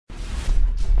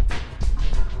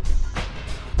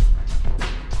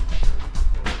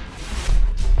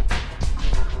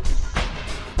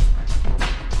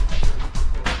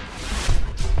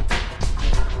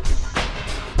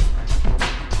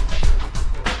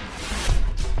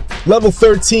Level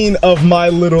 13 of My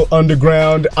Little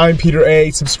Underground. I'm Peter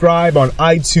A. Subscribe on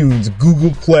iTunes,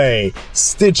 Google Play,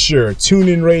 Stitcher,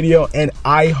 TuneIn Radio, and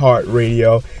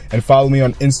iHeartRadio. And follow me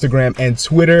on Instagram and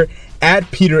Twitter at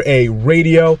Peter A.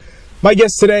 Radio. My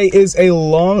guest today is a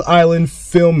Long Island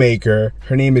filmmaker.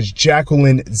 Her name is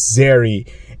Jacqueline Xerri.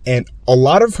 And a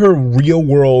lot of her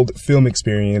real-world film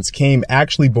experience came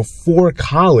actually before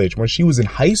college. When she was in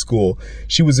high school,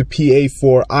 she was a PA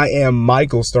for I Am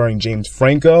Michael, starring James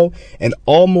Franco, and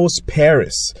Almost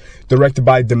Paris, directed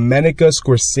by Domenica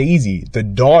Scorsese, the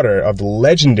daughter of the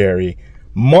legendary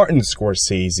Martin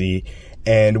Scorsese.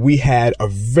 And we had a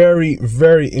very,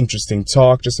 very interesting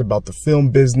talk just about the film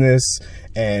business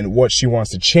and what she wants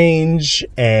to change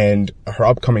and her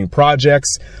upcoming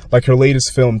projects, like her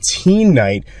latest film, Teen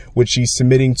Night, which she's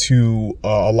submitting to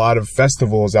a lot of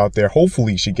festivals out there.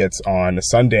 Hopefully she gets on a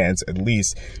Sundance at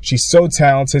least. She's so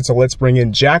talented, so let's bring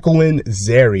in Jacqueline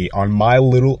Xerri on My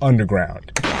Little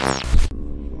Underground.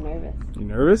 You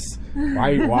nervous?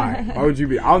 Why would you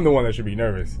be? I'm the one that should be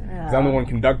nervous because I'm the one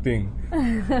conducting.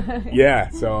 Yeah,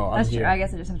 so that's true. I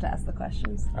guess I just have to ask the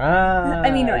questions.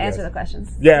 Answer the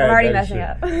questions. Yeah, I'm already messing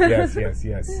up.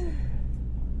 Yes.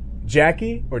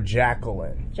 Jackie or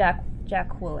Jacqueline?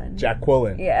 Jacqueline.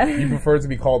 Jacqueline. Yeah. You prefer to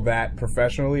be called that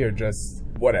professionally or just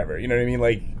whatever? You know what I mean?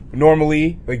 Like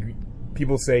normally, like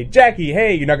people say Jackie.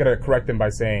 Hey, you're not gonna correct them by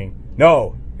saying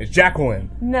no. It's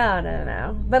Jacqueline.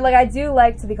 No. But, like, I do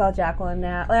like to be called Jacqueline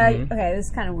now. Like, okay, this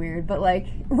is kind of weird, but, like,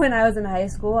 when I was in high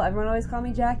school, everyone always called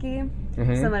me Jackie. So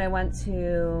when I went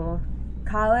to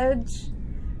college,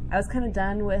 I was kind of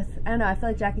done with, I don't know, I feel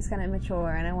like Jackie's kind of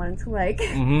immature, and I wanted to, like,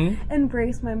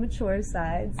 embrace my mature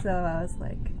side. So I was,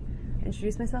 like,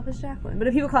 introduce myself as Jacqueline. But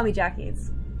if people call me Jackie, it's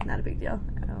not a big deal.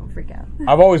 I don't freak out.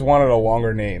 I've always wanted a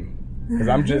longer name, because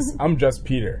I'm just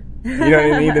Peter. You know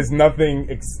what I mean? There's nothing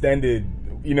extended.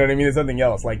 You know what I mean? There's nothing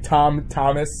else. Like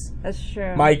Thomas. That's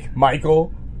true.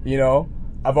 Michael, you know?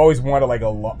 I've always wanted like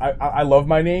I love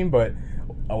my name, but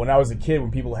when I was a kid, when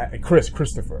people had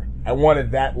Christopher, I wanted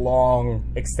that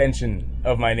long extension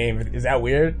of my name. Is that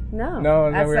weird? No.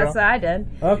 That's what I did.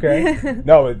 Okay.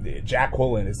 No,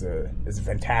 Jacqueline is a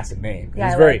fantastic name.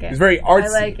 Yeah, I like it. It's very artsy.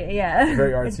 I like it, yeah. It's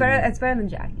very artsy. It's better than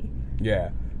Jackie.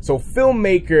 Yeah. So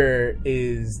filmmaker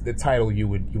is the title you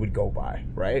would go by,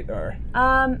 right? Or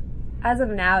as of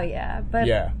now, yeah. But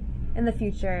yeah. In the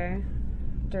future,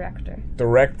 director.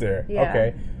 Director. Yeah.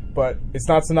 Okay. But it's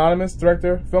not synonymous,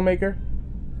 director, filmmaker?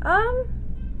 I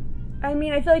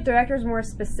mean, I feel like director is more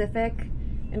specific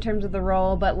in terms of the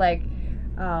role, but like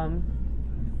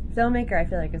filmmaker I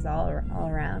feel like is all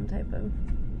around type of.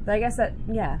 But I guess that,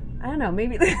 yeah, I don't know,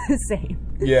 maybe they're the same.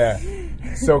 Yeah.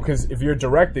 So, because if you're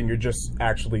directing, you're just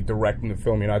actually directing the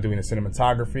film. You're not doing the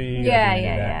cinematography.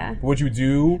 Yeah. What you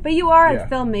do. But you are a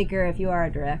filmmaker if you are a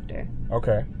director.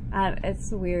 Okay.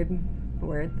 It's a weird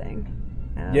thing.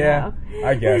 I don't know.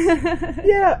 I guess.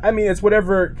 Yeah, I mean, it's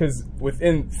whatever, because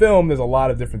within film, there's a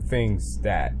lot of different things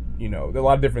that, you know, there are a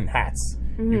lot of different hats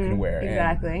you can wear.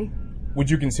 Exactly. And would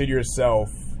you consider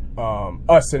yourself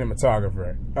a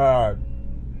cinematographer?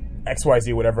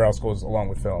 XYZ, whatever else goes along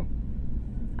with film?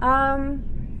 I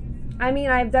mean,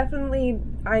 I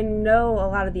know a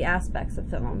lot of the aspects of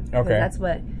film. Okay. That's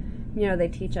what, they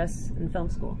teach us in film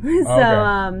school.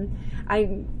 So,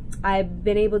 I've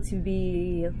been able to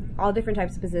be all different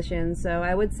types of positions. So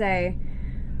I would say,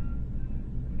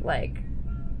 like,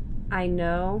 I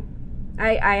know,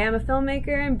 I am a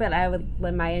filmmaker,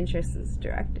 but my interest is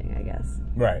directing, I guess.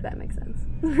 Right. If that makes sense.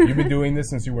 You've been doing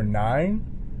this since you were 9?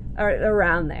 Or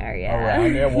around there, yeah.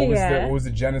 Around there? What was the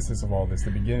genesis of all this?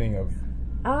 The beginning of?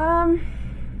 I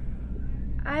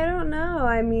don't know.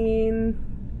 I mean,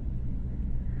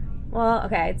 well,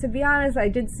 okay. To be honest, I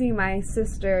did see my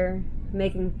sister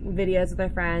making videos with her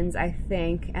friends, I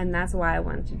think, and that's why I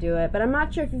wanted to do it. But I'm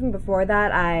not sure if even before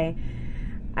that, I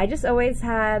just always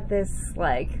had this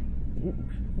like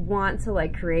want to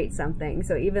like create something.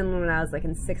 So even when I was like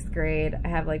in 6th grade, I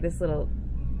have like this little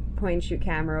point and shoot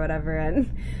camera or whatever, and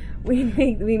we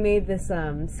made this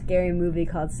scary movie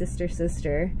called Sister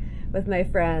Sister with my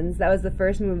friends. That was the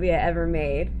first movie I ever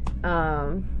made,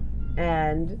 and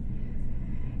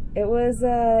it was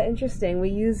interesting. We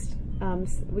used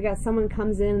we got someone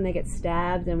comes in and they get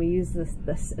stabbed, and we used a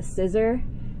scissor,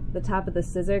 the top of the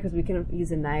scissor, because we couldn't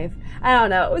use a knife. I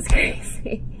don't know, it was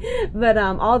crazy. But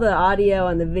all the audio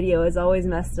and the video is always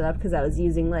messed up because I was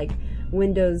using like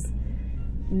Windows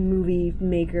Movie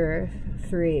Maker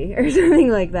 3 or something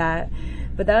like that.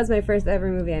 But that was my first ever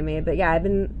movie I made. But yeah,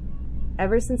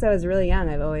 ever since I was really young,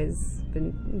 I've always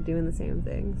been doing the same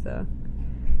thing. So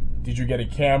Did you get a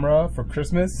camera for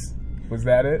Christmas? Was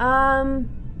that it?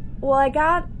 Well, I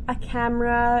got a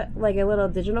camera, like a little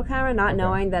digital camera, not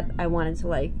knowing that I wanted to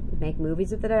like make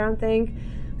movies with it, I don't think.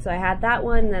 So I had that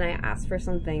one, and then I asked for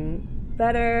something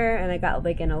better, and I got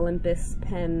like an Olympus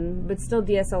pen, but still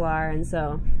DSLR, and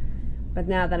so, but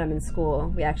now that I'm in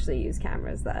school, we actually use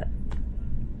cameras that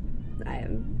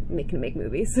can make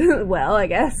movies well, I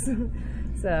guess.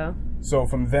 So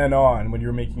from then on, when you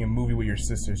were making a movie with your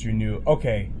sisters, you knew,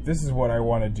 okay, this is what I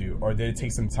want to do, or did it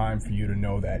take some time for you to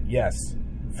know that, yes,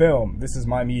 film, this is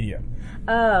my medium?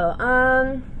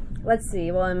 Let's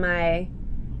see. Well, in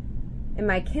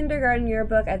my kindergarten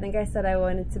yearbook, I think I said I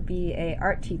wanted to be a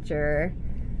art teacher,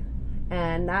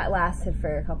 and that lasted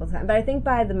for a couple of times. But I think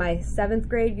by my 7th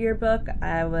grade yearbook,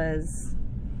 I was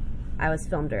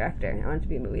film director. I wanted to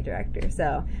be a movie director,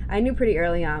 so I knew pretty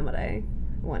early on what I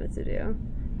wanted to do,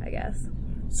 I guess.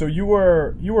 So you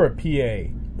were a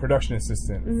PA, production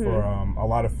assistant, for a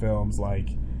lot of films like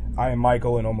I Am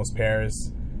Michael and Almost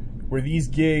Paris. Were these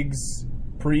gigs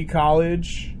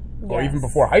pre-college or even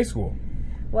before high school?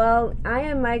 Well, I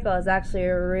Am Michael is actually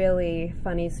a really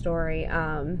funny story.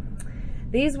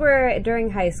 These were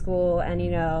during high school, and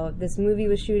this movie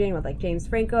was shooting with like James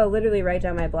Franco, literally right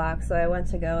down my block. So I went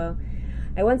to go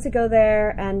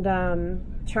there and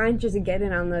try and just get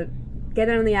in on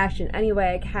the action any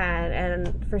way I can.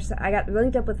 And first, I got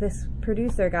linked up with this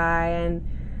producer guy, and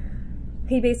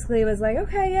he basically was like,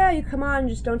 okay, yeah, you come on,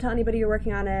 just don't tell anybody you're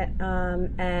working on it,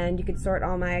 and you could sort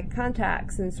all my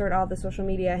contacts and sort all the social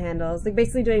media handles, like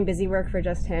basically doing busy work for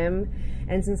just him.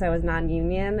 And since I was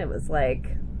non-union, it was like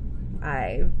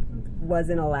I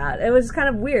wasn't allowed. It was kind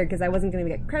of weird because I wasn't going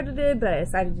to get credited, but I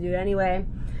decided to do it anyway.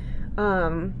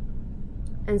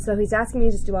 And so he's asking me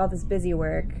to just do all this busy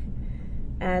work,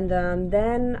 and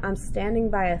then I'm standing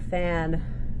by a fan,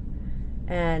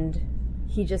 and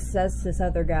he just says to this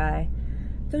other guy,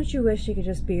 "Don't you wish you could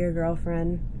just be your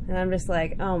girlfriend?" And I'm just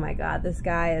like, oh my god, this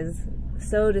guy is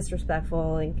so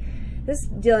disrespectful. Like,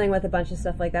 just dealing with a bunch of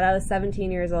stuff like that. I was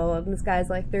 17 years old, and this guy's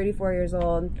like 34 years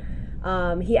old.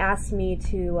 He asked me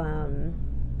to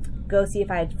go see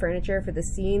if I had furniture for the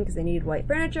scene because they needed white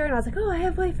furniture, and I was like, oh, I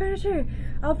have white furniture,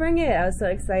 I'll bring it. I was so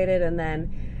excited, and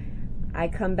then I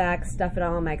come back, stuff it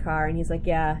all in my car, and he's like,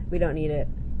 yeah, we don't need it.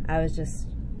 I was just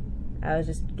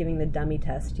giving the dummy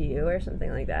test to you or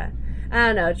something like that. I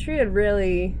don't know, treated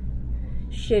really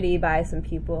shitty by some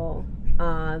people.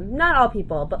 Not all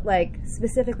people, but like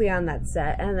specifically on that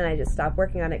set. And then I just stopped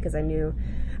working on it because I knew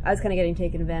I was kind of getting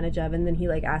taken advantage of. And then he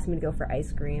like asked me to go for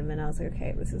ice cream, and I was like,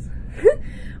 okay, this is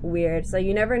weird. So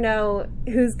you never know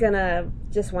who's gonna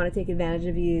just want to take advantage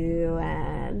of you,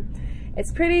 and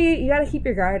it's you gotta keep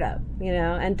your guard up,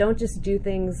 and don't just do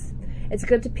things. It's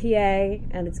good to PA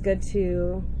and it's good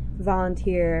to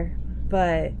volunteer,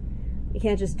 but you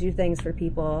can't just do things for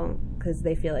people because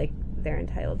they feel like they're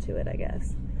entitled to it, I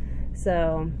guess.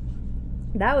 So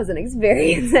that was an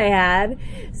experience I had.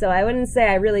 So I wouldn't say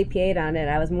I really PA'd on it.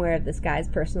 I was more of this guy's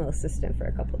personal assistant for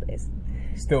a couple of days.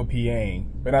 Still PAing,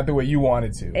 but not the way you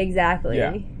wanted to. Exactly.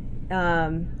 Yeah.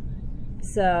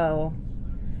 So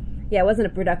yeah, I wasn't a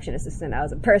production assistant. I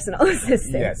was a personal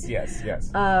assistant.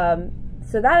 Yes.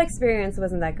 So that experience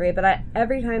wasn't that great, but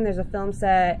every time there's a film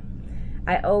set,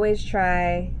 I always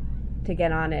try to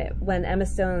get on it. When Emma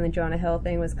Stone and the Jonah Hill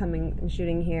thing was coming and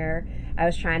shooting here, I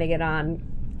was trying to get on.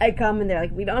 I come and they're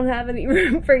like, we don't have any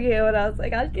room for you, and I was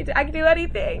like, I can do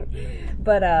anything.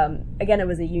 But again, it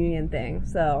was a union thing,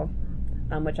 so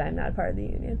which I'm not a part of the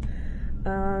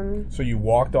union. So you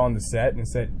walked on the set and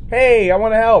said, hey, I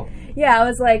want to help. Yeah, I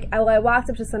was like, I walked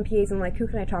up to some PAs and I'm like, who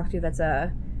can I talk to that's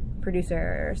a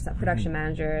producer or some production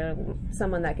manager,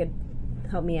 someone that could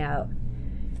help me out.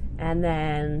 And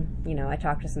then, I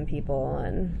talked to some people,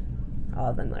 and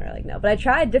all of them were like, no. But I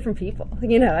tried different people, I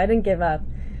didn't give up.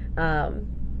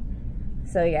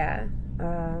 So yeah.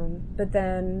 But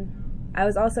then I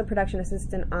was also production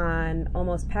assistant on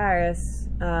Almost Paris,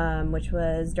 which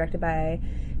was directed by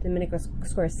Domenico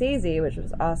Scorsese, which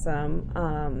was awesome.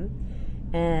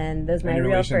 And those were my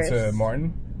real first. In relation to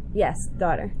Martin? Yes,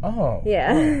 daughter. Oh.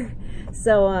 Yeah.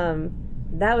 So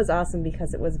that was awesome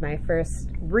because it was my first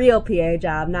real PA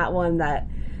job, not one that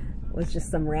was just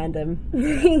some random,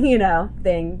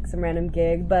 thing, some random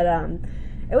gig. But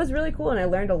it was really cool, and I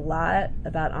learned a lot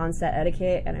about on-set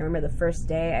etiquette. And I remember the first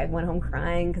day I went home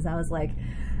crying because I was like,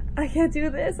 I can't do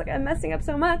this. Like, I'm messing up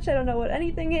so much. I don't know what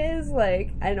anything is.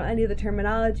 Like, I don't know any of the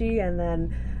terminology. And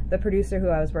then the producer who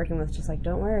I was working with was just like,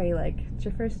 don't worry, like, it's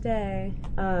your first day.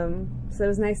 So it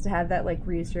was nice to have that, like,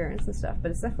 reassurance and stuff.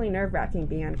 But it's definitely nerve-wracking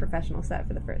being on a professional set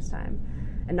for the first time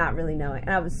and not really knowing.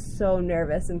 And I was so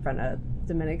nervous in front of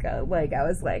Domenico. Like, I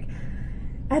was, like,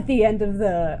 at the end of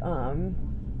the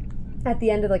at the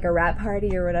end of like a rap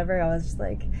party or whatever, I was just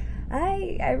like,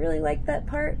 I really like that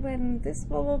part when this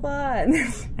blah blah blah, and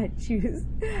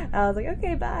I was like,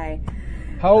 okay, bye.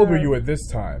 How old were you at this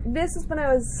time? This is when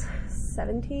I was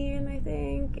 17, I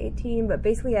think, 18, but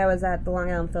basically I was at the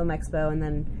Long Island Film Expo, and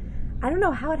then I don't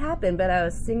know how it happened, but I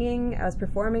was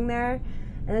performing there,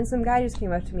 and then some guy just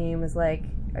came up to me and was like,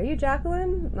 are you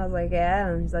Jacqueline? And I was like, yeah.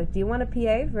 And he's like, do you want a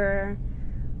PA for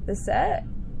the set?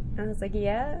 And I was like,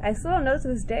 yeah. I still don't know to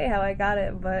this day how I got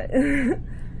it, but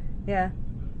yeah.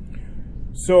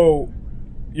 So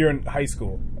you're in high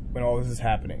school when all this is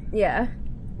happening. Yeah.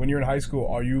 When you're in high school,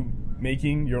 are you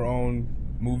making your own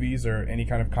movies or any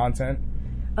kind of content?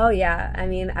 Oh yeah, I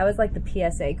mean, I was like the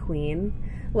PSA queen.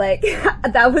 Like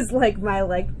that was like my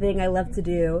like thing I love to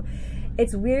do.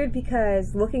 It's weird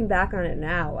because looking back on it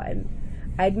now,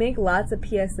 I'd make lots of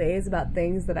PSAs about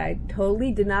things that I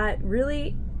totally did not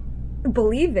really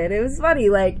believe in. It was funny,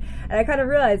 like, and I kind of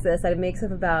realized this. I'd make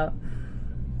stuff about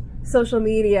social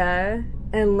media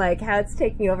and like how it's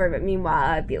taking over, but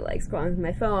meanwhile I'd be like scrolling through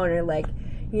my phone, or like,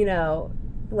 you know,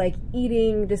 like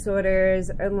eating disorders,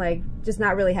 and like just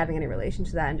not really having any relation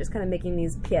to that, and just kind of making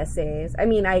these PSAs. I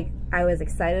mean, I was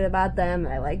excited about them,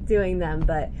 I like doing them,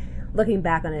 but looking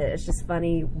back on it, it's just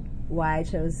funny why I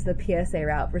chose the PSA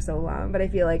route for so long. But I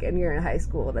feel like when you're in high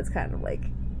school, that's kind of like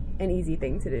an easy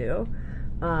thing to do.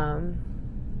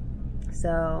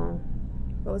 So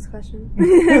what was the question?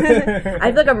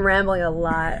 I feel like I'm rambling a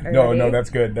lot already. No, that's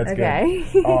good. That's okay.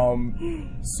 Good.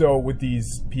 So with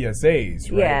these PSAs,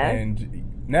 right? Yeah.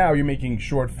 And now you're making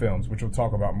short films, which we'll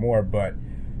talk about more, but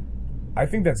I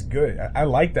think that's good. I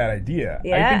like that idea.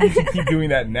 Yeah. I think you should keep doing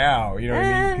that now. You know what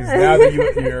I mean? Because now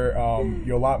that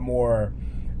you're a lot more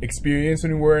experienced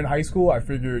than you were in high school, I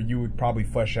figure you would probably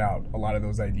flesh out a lot of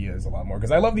those ideas a lot more.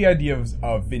 Because I love the idea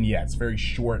of vignettes, very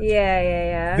short.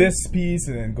 Yeah. This piece,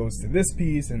 and then goes to this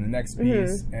piece, and the next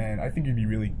piece, and I think you'd be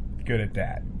really good at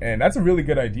that. And that's a really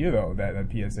good idea, though, that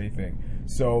PSA thing.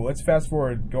 So let's fast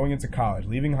forward, going into college,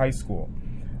 leaving high school.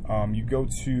 You go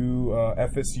to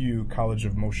FSU, College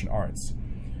of Motion Arts.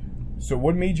 So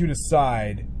what made you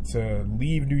decide to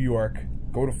leave New York,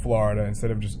 go to Florida, instead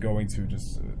of just going to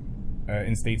just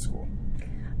in-state school?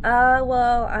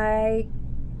 Well, I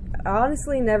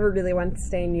honestly never really wanted to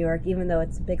stay in New York, even though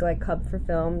it's a big like hub for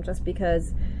film, just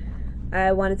because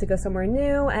I wanted to go somewhere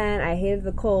new, and I hated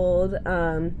the cold.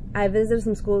 I visited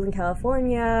some schools in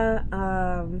California.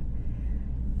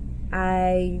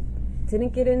 I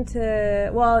didn't get into,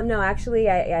 well, no, actually,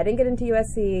 I didn't get into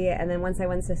USC, and then once I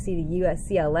went to see the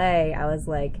USCLA, I was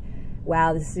like,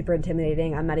 wow, this is super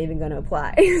intimidating, I'm not even going to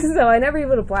apply. So I never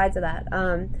even applied to that.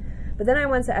 But then I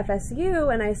went to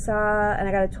FSU, and I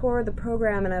got a tour of the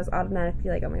program, and I was automatically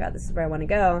like, oh my god, this is where I want to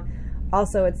go.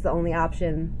 Also, it's the only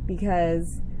option,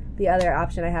 because the other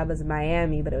option I had was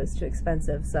Miami, but it was too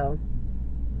expensive, so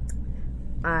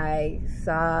I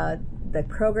saw the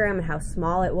program and how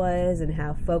small it was and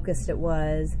how focused it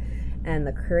was and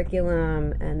the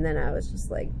curriculum, and then I was just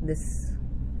like, this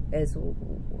is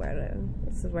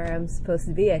where I'm supposed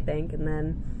to be, I think. And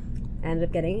then I ended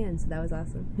up getting in, so that was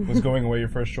awesome. Was going away your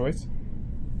first choice?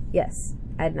 Yes,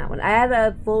 I had not one. I had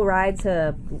a full ride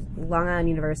to Long Island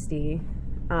University,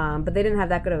 but they didn't have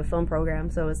that good of a film program,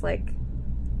 so it was like,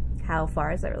 how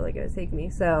far is that really going to take me?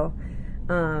 So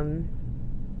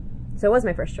it was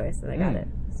my first choice, and I got it.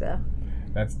 So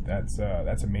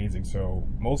that's amazing. So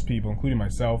most people, including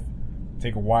myself,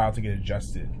 take a while to get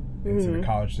adjusted into the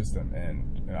college system,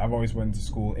 and I've always went to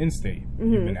school in state.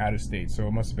 You've been out of state, so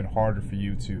it must have been harder for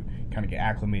you to kind of get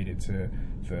acclimated to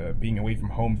the being away from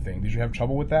home thing. Did you have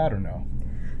trouble with that or no?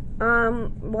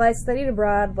 Well, I studied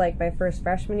abroad like my first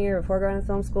freshman year before going to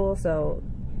film school, so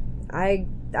I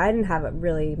didn't have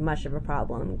really much of a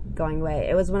problem going away.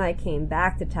 It was when I came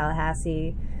back to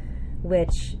Tallahassee,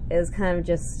 which is kind of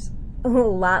just a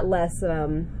lot less, it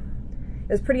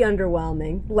was pretty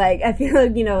underwhelming. Like, I feel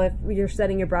like, you know, if you're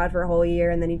studying abroad for a whole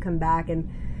year and then you come back and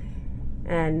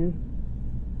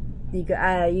you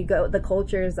go, the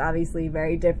culture is obviously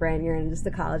very different. You're in just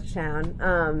a college town.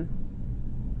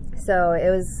 So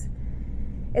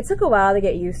it took a while to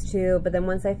get used to, but then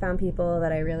once I found people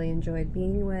that I really enjoyed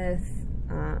being with,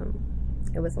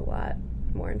 it was a lot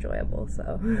more enjoyable.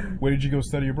 So Where did you go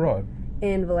study abroad?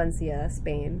 In Valencia,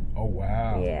 Spain. Oh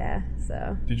wow. Yeah,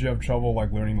 so. Did you have trouble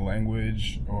like learning the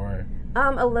language or?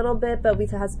 A little bit, but we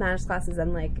had Spanish classes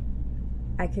and like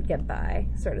I could get by,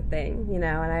 sort of thing, you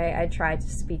know. And I tried to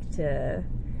speak to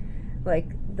like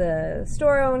the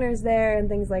store owners there and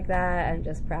things like that, and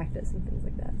just practice and things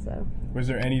like that. So. Was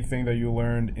there anything that you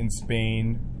learned in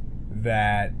Spain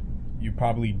that you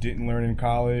probably didn't learn in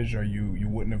college, or you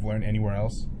wouldn't have learned anywhere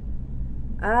else?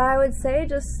 I would say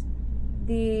just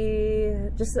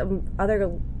the just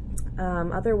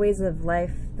other ways of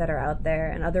life that are out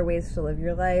there and other ways to live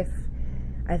your life.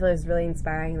 I feel it's really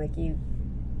inspiring. Like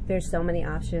there's so many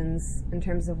options in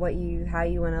terms of how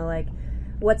you want to, like,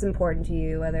 what's important to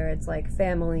you, whether it's like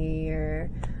family or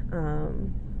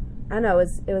I don't know.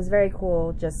 It was very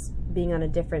cool just being on a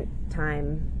different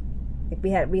time.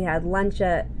 Like we had lunch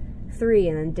at 3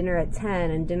 and then dinner at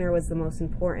 10, and dinner was the most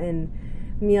important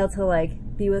meal to,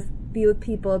 like, be with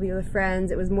people, be with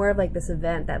friends. It was more of like this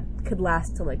event that could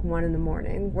last till like 1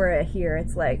 a.m. Where here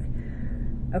it's like,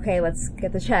 okay, let's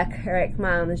get the check. All right, come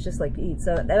on, let's just like eat.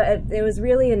 So it was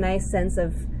really a nice sense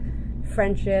of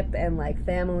friendship and like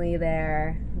family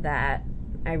there that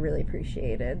I really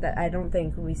appreciated. That I don't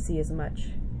think we see as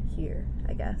much here,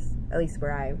 I guess, at least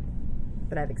what I've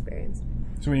experienced.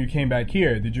 So when you came back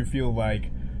here, did you feel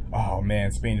like, oh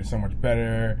man, Spain is so much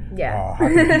better? Yeah. How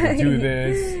can people do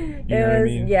this? You know what I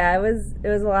mean? Yeah, it was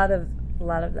a lot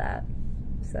of that.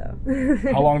 So.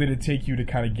 How long did it take you to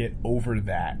kind of get over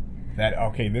that? That,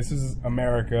 okay, this is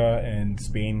America and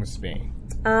Spain was Spain.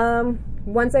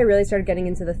 Once I really started getting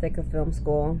into the thick of film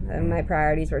school and my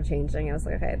priorities were changing, I was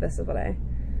like, okay, this is what I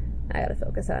gotta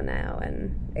focus on now.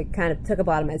 And it kind of took up a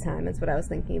lot of my time. It's what I was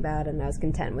thinking about, and I was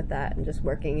content with that and just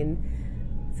working, and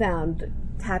found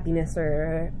happiness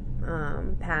or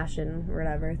passion or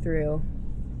whatever through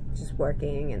just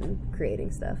working and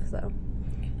creating stuff.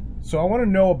 So I want to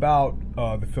know about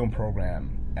the film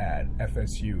program at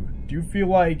FSU. Do you feel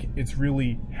like it's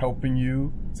really helping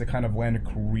you to kind of land a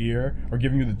career, or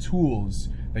giving you the tools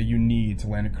that you need to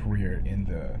land a career in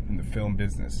the film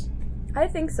business? I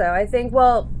think so. I think,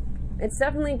 well, it's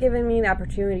definitely given me the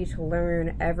opportunity to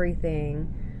learn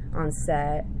everything on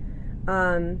set.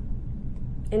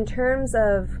 In terms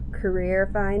of career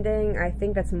finding, I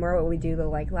think that's more what we do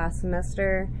last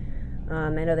semester. I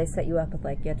know they set you up with,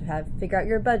 like, you have to figure out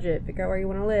your budget, figure out where you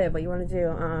want to live, what you want to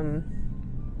do.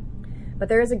 But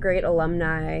there is a great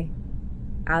alumni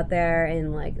out there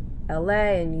in, like,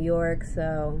 LA and New York,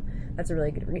 so that's a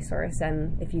really good resource.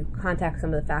 And if you contact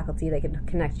some of the faculty, they can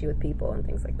connect you with people and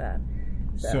things like that.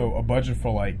 So a budget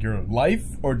for, like, your life,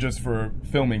 or just for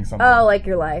filming something? Oh, like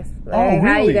your life. Like, oh, really?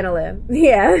 How are you going to live?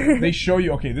 Yeah. They show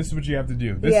you, okay, this is what you have to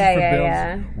do. This is for bills.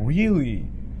 Yeah. Really?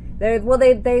 They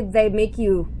make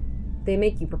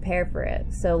you prepare for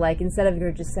it. So, like, instead of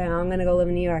you're just saying, oh, I'm going to go live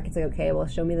in New York, it's like, okay, well,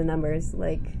 show me the numbers,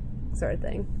 like, sort of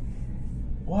thing.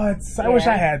 What? I wish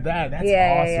I had that. That's awesome.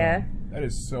 Yeah. That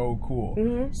is so cool.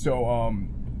 Mm-hmm. So,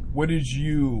 what did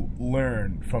you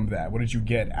learn from that? What did you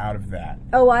get out of that?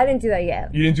 Oh, well, I didn't do that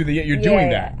yet. You didn't do that yet? You're doing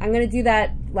that? I'm going to do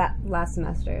that last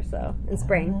semester, so, in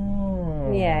spring.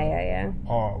 Oh. Yeah.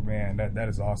 Oh, man, that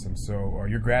is awesome. So,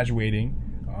 you're graduating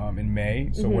in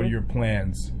May. So, what are your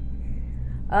plans?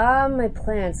 My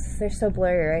plans, they're so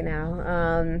blurry right now.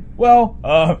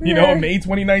 May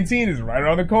 2019 is right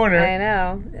around the corner. I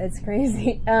know. It's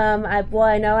crazy. I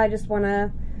know I just want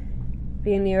to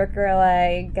be a New Yorker,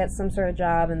 like, get some sort of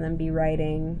job, and then be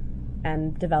writing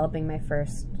and developing my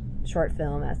first short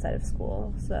film outside of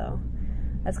school. So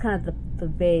that's kind of the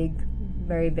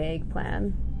very vague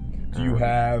plan. Do you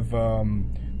have,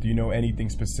 do you know anything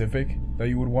specific that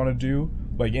you would want to do?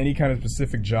 Like, any kind of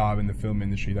specific job in the film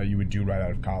industry that you would do right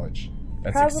out of college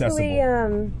that's Probably,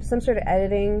 accessible? Some sort of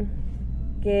editing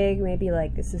gig, maybe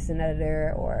like assistant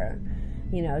editor, or,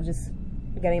 just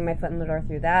getting my foot in the door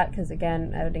through that, because,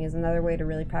 again, editing is another way to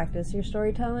really practice your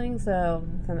storytelling. So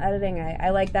if I'm editing, I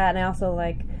like that, and I also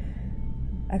I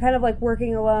kind of like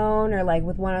working alone or, like,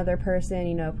 with one other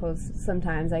person,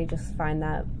 sometimes I just find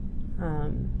that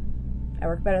I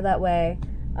work better that way.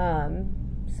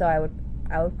 So I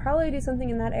would probably do something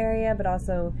in that area, but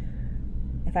also,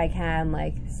 if I can,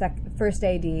 like, first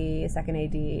AD, second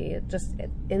AD, just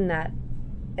in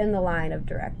the line of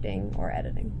directing or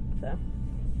editing.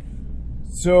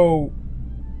 So,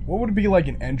 what would it be like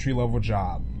an entry-level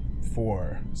job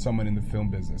for someone in the film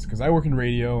business? Because I work in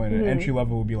radio, and an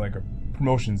entry-level would be like a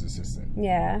promotions assistant.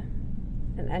 Yeah,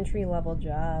 an entry-level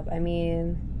job. I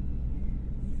mean,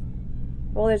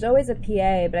 well, there's always a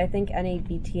PA, but I think any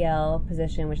BTL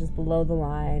position, which is below the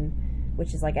line,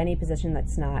 which is like any position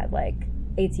that's not like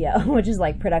ATL, which is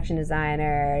like production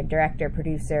designer, director,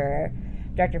 producer,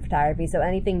 director of photography, so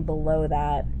anything below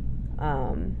that.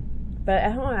 But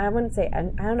I wouldn't say, I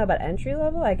don't know about entry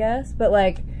level, I guess, but,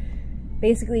 like,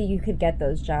 basically you could get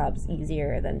those jobs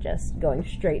easier than just going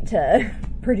straight to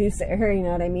producer, you know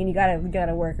what I mean? You gotta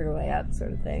work your way up,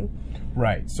 sort of thing.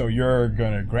 Right, so you're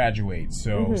gonna graduate,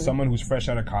 so someone who's fresh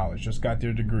out of college, just got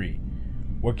their degree,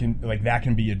 that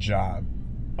can be a job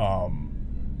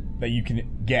that you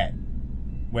can get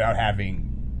without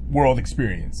having world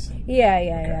experience.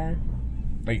 Yeah.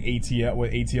 like ATL,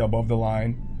 with ATL above the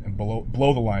line and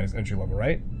below the line is entry level,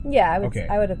 right? Yeah, I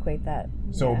would equate that.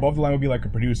 So above the line would be like a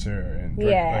producer and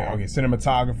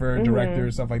cinematographer, director,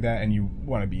 stuff like that, and you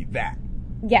want to be that.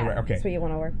 Yeah, right, okay. That's what you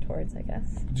want to work towards, I guess.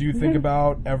 Do you think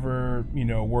about ever,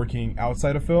 working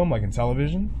outside of film, like in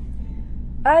television?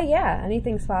 Yeah,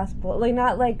 anything's possible. Like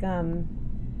not like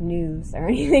news or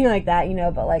anything like that,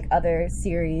 but like other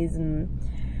series, and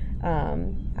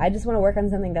I just want to work on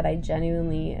something that I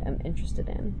genuinely am interested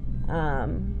in.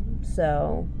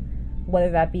 So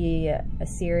whether that be a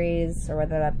series or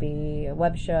whether that be a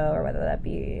web show or whether that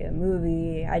be a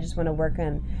movie, I just want to work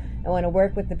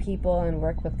with the people and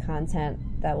work with content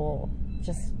that will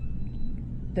just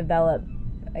develop,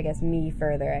 I guess, me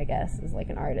further, I guess, as like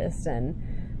an artist, and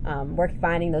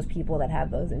finding those people that have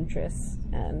those interests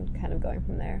and kind of going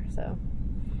from there. So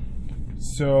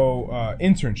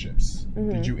internships.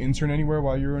 Did you intern anywhere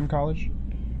while you were in college?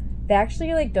 They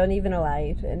actually don't even allow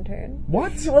you to intern.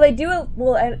 What? Well, they do.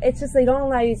 Well, it's just they don't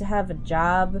allow you to have a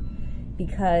job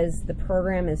because the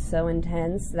program is so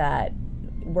intense that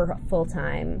we're full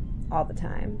time all the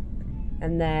time.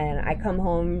 And then I come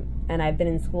home and I've been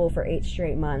in school for 8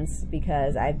 straight months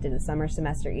because I did a summer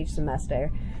semester each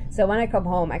semester. So when I come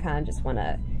home, I kind of just want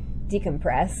to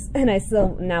decompress, and I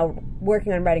still now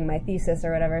working on writing my thesis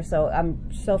or whatever. So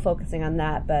I'm still focusing on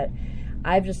that, but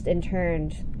I've just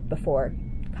interned before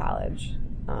college.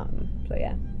 So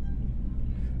yeah.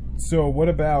 So what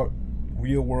about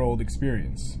real world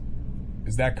experience?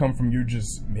 Does that come from you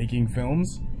just making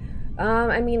films?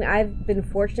 I mean, I've been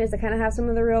fortunate to kind of have some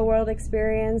of the real world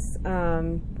experience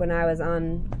when I was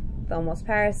on the Almost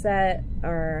Paris set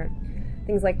or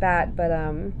things like that. But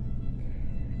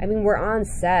I mean, we're on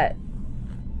set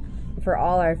for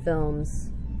all our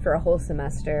films for a whole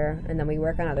semester, and then we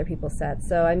work on other people's sets.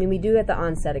 So I mean, we do get the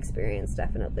on-set experience,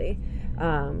 definitely,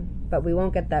 but we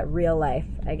won't get that real life,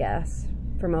 I guess,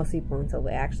 for most people until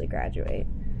they actually graduate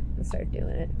and start doing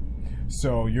it.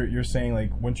 So you're saying,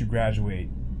 like, once you graduate,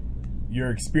 your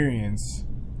experience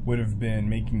would have been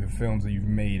making the films that you've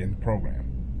made in the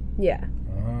program. Yeah.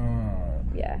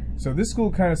 Yeah. So this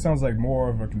school kind of sounds like more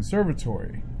of a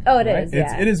conservatory. Oh, it is.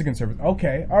 Yeah. It is a conservatory.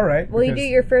 Okay, all right. Well, you do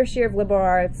your first year of liberal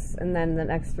arts, and then the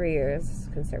next 3 years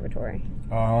conservatory.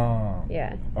 Ah.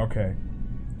 Yeah. Okay.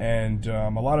 And a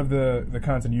lot of the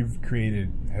content you've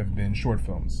created have been short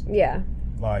films. Yeah.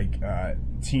 Like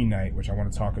Teen Night, which I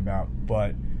want to talk about,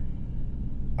 but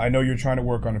I know you're trying to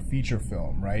work on a feature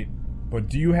film, right? But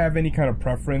do you have any kind of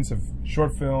preference of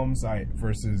short films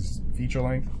versus feature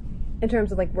length? In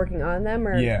terms of like working on them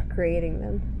or creating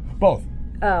them? Both.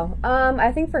 Oh,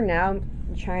 I think for now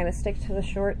I'm trying to stick to the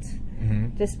shorts,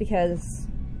 just because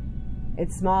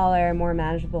it's smaller, more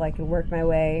manageable. I can work my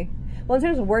way. Well, in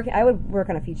terms of working, I would work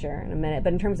on a feature in a minute,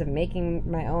 but in terms of making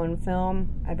my own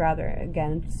film, I'd rather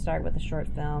again start with a short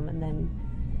film and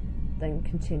then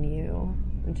continue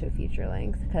into a feature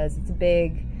length, because it's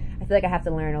big. I feel like I have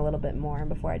to learn a little bit more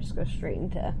before I just go straight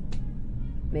into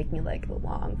making like a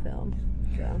long film.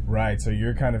 So. Right, so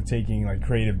you're kind of taking like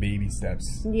creative baby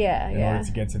steps in order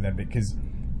to get to that bit. Because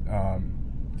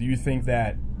do you think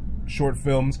that short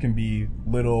films can be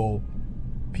little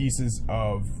pieces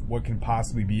of what can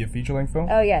possibly be a feature-length film?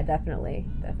 Oh yeah, definitely.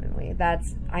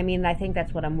 I think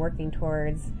that's what I'm working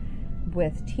towards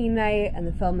with Teen Night and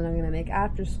the film that I'm going to make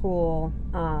after school.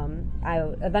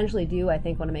 I eventually I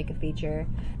think, want to make a feature.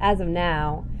 As of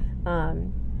now,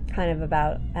 kind of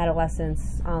about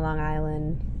adolescence on Long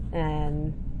Island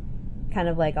and kind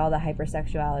of like all the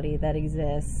hypersexuality that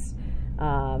exists,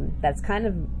 that's kind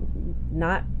of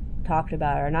not talked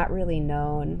about or not really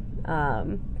known,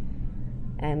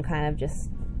 and kind of just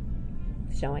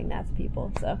showing that to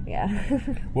people. So yeah.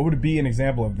 What would be an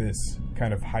example of this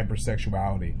kind of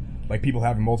hypersexuality? Like people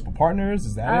having multiple partners?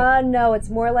 Is that it? No, it's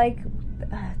more like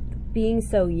being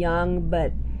so young,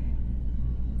 but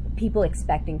people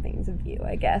expecting things of you,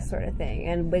 I guess, sort of thing.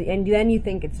 And then you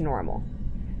think it's normal.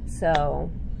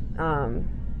 So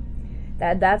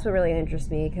that's what really interests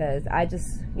me, because I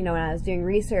just, when I was doing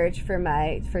research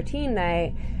for Teen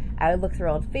Night, I would look through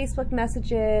old Facebook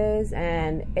messages,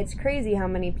 and it's crazy how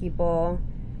many people,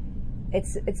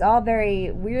 it's all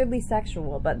very weirdly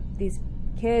sexual, but these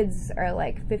kids are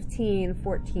like 15,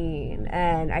 14,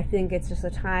 and I think it's just a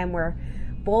time where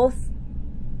both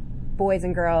boys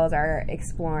and girls are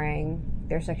exploring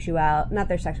their sexuality, not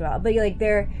their sexuality, but like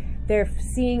they're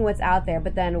seeing what's out there,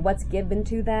 but then what's given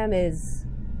to them is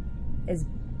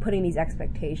putting these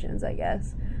expectations, I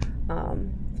guess,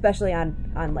 especially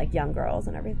on like young girls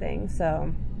and everything.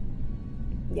 So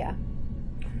yeah.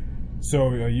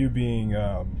 So you being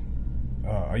a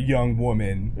young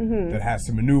woman that has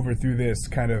to maneuver through this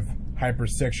kind of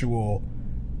hypersexual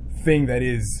thing that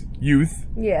is youth.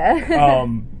 Yeah.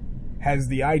 Has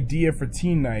the idea for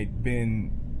teen night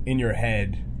been in your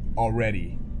head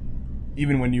already,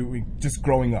 even when you just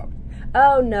growing up?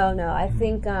 Oh no. I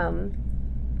think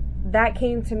that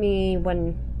came to me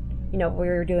when we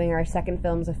were doing our second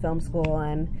films of film school,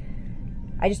 and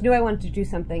I just knew I wanted to do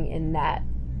something in that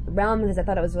realm because I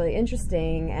thought it was really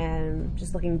interesting. And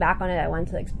just looking back on it, I wanted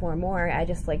to explore more. I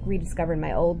just rediscovered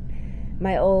my old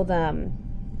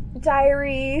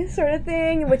diary sort of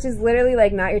thing, which is literally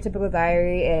not your typical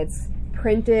diary. It's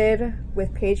printed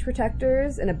with page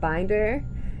protectors in a binder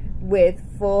with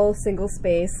full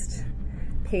single-spaced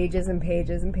pages and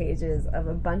pages and pages of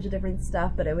a bunch of different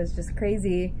stuff. But it was just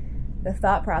crazy, the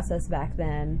thought process back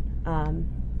then,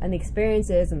 and the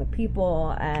experiences and the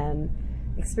people, and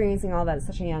experiencing all that at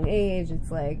such a young age.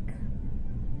 It's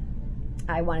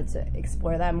I wanted to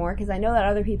explore that more because I know that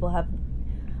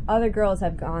other girls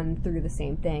have gone through the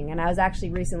same thing. And I was actually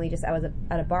recently I was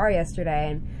at a bar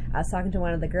yesterday, and I was talking to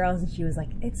one of the girls, and she was like,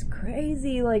 it's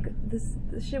crazy, this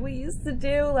shit we used to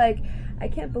do, I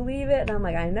can't believe it. And I'm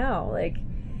like, I know,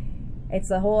 it's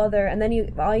a whole other, and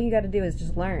then all you got to do is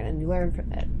just learn, and you learn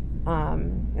from it.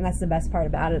 And that's the best part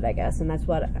about it, I guess, and that's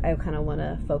what I kind of want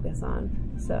to focus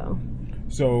on. So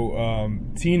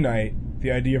teen night,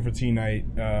 the idea for teen night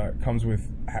comes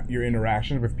with your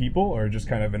interaction with people, or just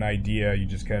kind of an idea you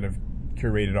just kind of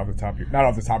curated off the top of not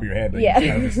off the top of your head, but you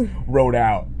kind of just wrote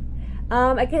out?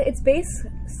 It's based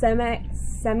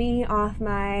semi off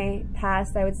my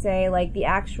past, I would say. The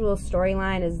actual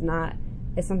storyline is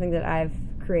something that I've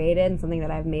created and something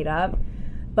that I've made up,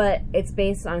 but it's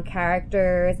based on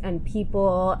characters and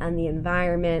people and the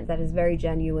environment that is very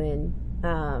genuine.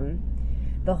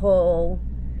 The whole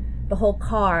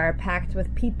car packed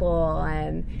with people,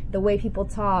 and the way people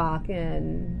talk,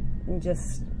 and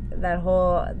just that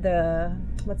whole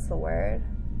what's the word?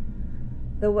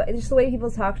 Just the way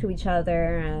people talk to each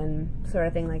other and sort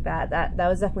of thing like that. That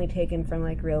was definitely taken from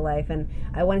real life, and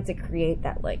I wanted to create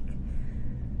that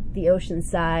the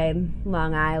Oceanside,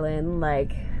 Long Island,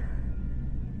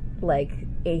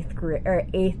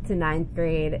 8th to 9th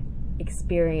grade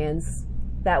experience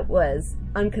that was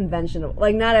unconventional.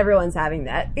 Not everyone's having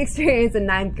that experience in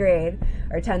 9th grade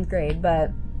or 10th grade,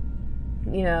 but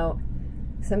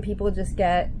some people just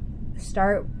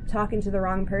start talking to the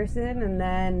wrong person, and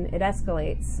then it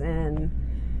escalates, and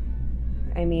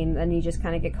then you just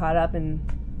kind of get caught up in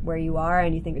where you are,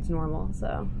 and you think it's normal.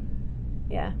 So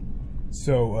yeah.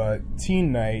 So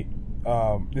teen night,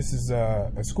 this is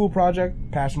a school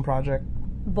project, passion project?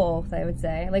 Both, I would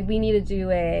say. We need to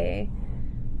do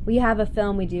we have a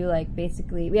film we do,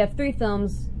 basically, we have 4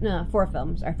 films.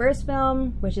 Our first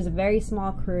film, which is a very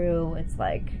small crew, it's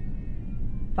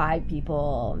 5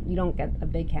 people, you don't get a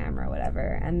big camera or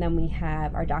whatever. And then we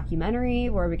have our documentary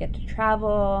where we get to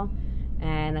travel,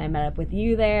 and I met up with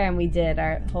you there, and we did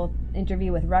our whole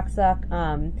interview with Rucksuck.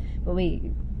 But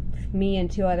me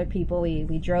and 2 other people,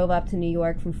 we drove up to New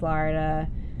York from Florida,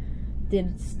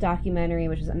 did this documentary,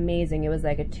 which was amazing. It was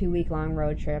a 2-week-long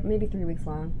road trip, maybe 3 weeks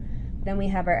long. Then we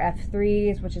have our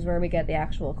F3s, which is where we get the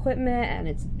actual equipment, and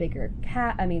it's a bigger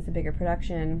it's a bigger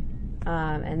production.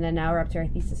 And then now we're up to our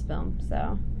thesis film,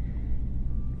 so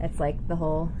it's the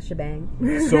whole shebang.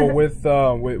 So with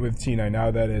Teen Night, now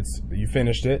that you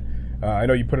finished it, I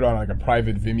know you put it on a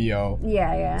private Vimeo.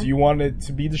 Yeah. Do you want it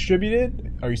to be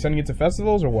distributed? Are you sending it to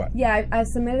festivals or what? Yeah, I've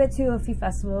submitted it to a few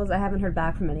festivals. I haven't heard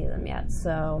back from any of them yet,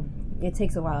 so it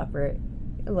takes a while for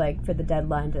the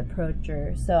deadline to approach,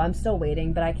 so I'm still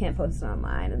waiting, but I can't post it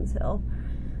online until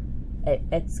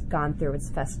it's gone through its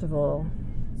festival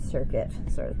circuit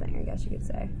sort of thing, I guess you could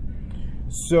say.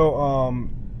 So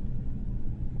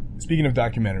speaking of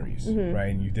documentaries, right,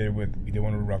 and you did one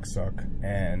with Rucksuck,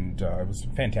 and it was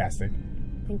fantastic.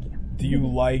 Thank you. Do you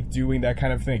like doing that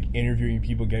kind of thing, interviewing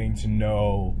people, getting to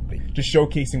know, just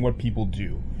showcasing what people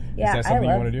do? Yeah, is that something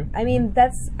you want to do?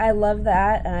 I love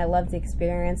that, and I love the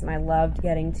experience, and I loved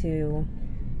getting to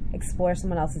explore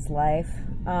someone else's life.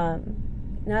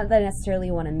 Not that I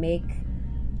necessarily want to make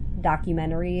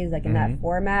documentaries in that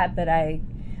format, but I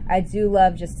do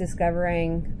love just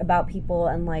discovering about people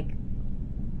and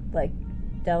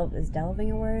is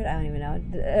delving a word? I don't even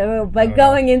know. But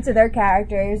going into their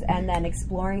characters and then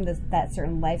exploring that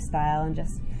certain lifestyle, and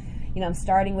just I'm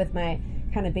starting with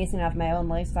kind of basing it off my own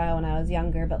lifestyle when I was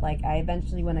younger, but I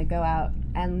eventually want to go out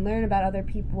and learn about other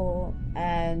people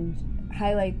and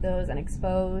highlight those and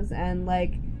expose and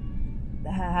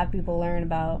have people learn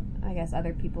about, I guess,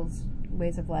 other people's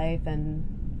ways of life and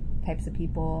types of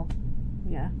people.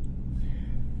 Yeah.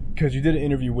 Because you did an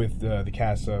interview with the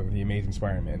cast of The Amazing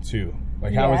Spider-Man 2.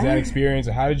 How was that experience?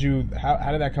 How did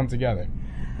that come together?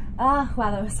 Wow,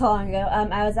 that was so long ago.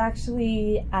 I was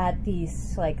actually at the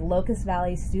Locust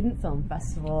Valley Student Film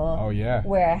Festival. Oh yeah.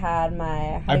 Where I had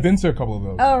my. I've been to a couple of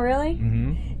those. Oh really?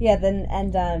 Mm-hmm. Yeah.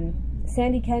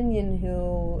 Sandy Kenyon,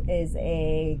 who is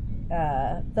a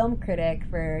film critic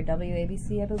for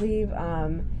WABC, I believe.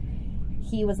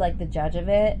 He was like the judge of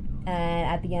it, and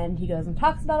at the end he goes and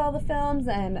talks about all the films,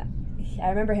 and I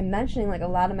remember him mentioning like a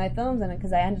lot of my films, and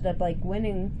because I ended up like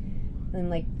winning in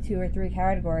like 2 or 3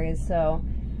 categories, so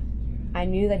I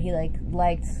knew that he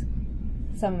liked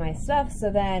some of my stuff.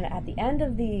 So then at the end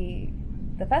of the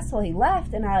festival, he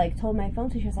left, and I told my film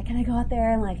teacher, I was like, can I go out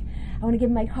there and I want to give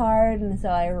him my card? And so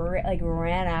I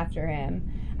ran after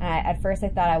him. And at first I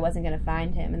thought I wasn't going to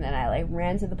find him, and then I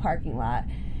ran to the parking lot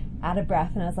out of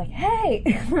breath, and I was like, hey,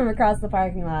 from across the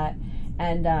parking lot.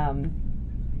 And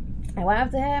I went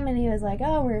up to him, and he was like,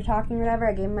 oh, we were talking or whatever.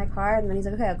 I gave him my card, and then he's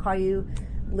like, okay, I'll call you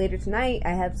later tonight.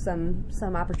 I have some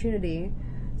opportunity.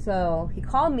 So he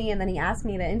called me, and then he asked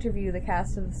me to interview the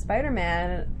cast of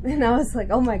Spider-Man, and I was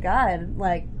like, oh my god,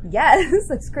 yes,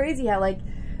 that's crazy how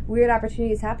weird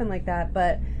opportunities happen like that.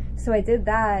 But so I did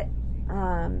that,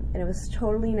 and it was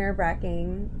totally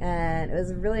nerve-wracking, and it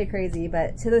was really crazy,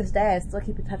 but to this day I still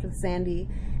keep in touch with Sandy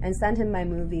and send him my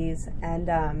movies, and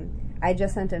I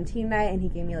just sent him Teen Night, and he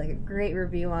gave me a great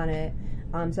review on it.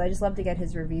 So I just love to get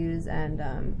his reviews, and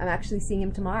I'm actually seeing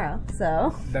him tomorrow.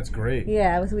 So that's great.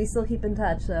 Yeah, we still keep in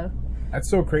touch. So that's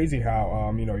so crazy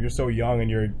how you're so young and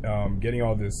you're getting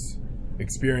all this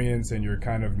experience and you're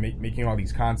kind of making all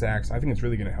these contacts. I think it's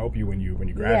really going to help you when you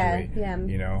graduate. Yeah.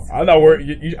 I'm not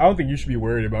worried. I don't think you should be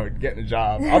worried about getting a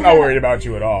job. I'm not worried about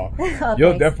you at all.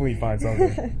 You'll definitely find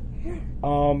something.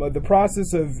 The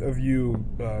process of you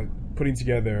putting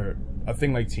together a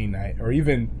thing like Teen Night, or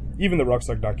even the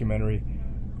Ruckstuck documentary.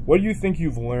 What do you think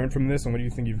you've learned from this, and what do you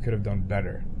think you could have done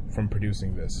better from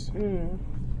producing this?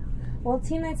 Well,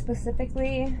 Teen Night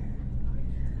specifically,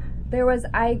 there was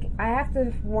I have to,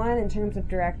 one, in terms of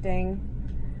directing,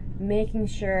 making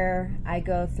sure I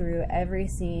go through every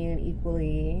scene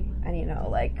equally,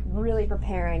 and really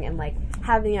preparing and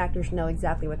having the actors know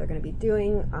exactly what they're going to be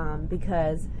doing,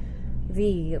 because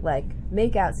the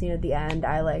make-out scene at the end,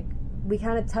 we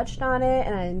kind of touched on it,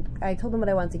 and I told them what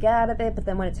I wanted to get out of it, but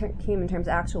then when it came in terms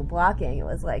of actual blocking, it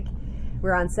was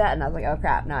we're on set, and I was like, oh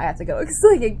crap, now I have to go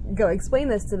explain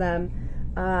this to them,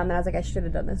 and I was like, I should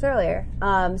have done this earlier.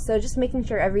 So just making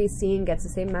sure every scene gets the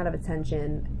same amount of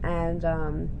attention, and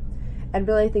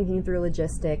really thinking through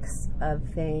logistics of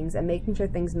things, and making sure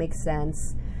things make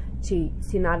sense to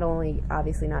not only,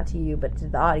 obviously not to you, but to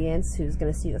the audience who's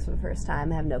going to see this for the first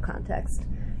time and have no context.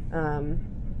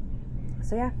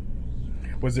 So yeah.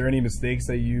 Was there any mistakes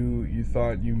that you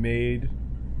thought you made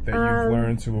that you've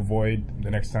learned to avoid the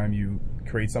next time you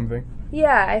create something?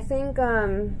 Yeah, I think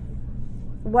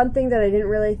one thing that I didn't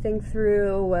really think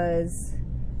through was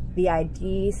the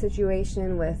ID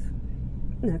situation with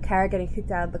Kara getting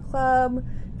kicked out of the club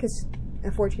because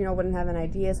a 14-year-old wouldn't have an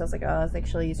ID. So I was like,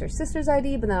 she'll use her sister's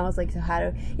ID, but then I was like, so how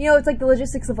do it's the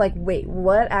logistics of wait,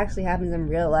 what actually happens in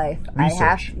real life?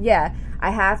 Research. I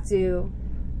have to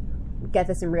get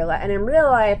this in real life, and in real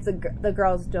life the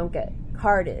girls don't get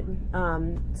carded.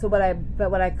 So what I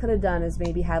could have done is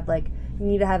maybe have you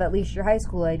need to have at least your high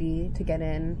school ID to get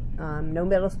in. No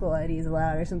middle school ID is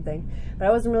allowed or something. But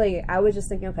I was just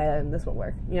thinking, okay, this will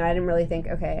work. I didn't really think,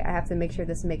 okay, I have to make sure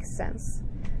this makes sense.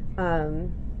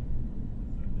 So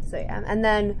yeah, and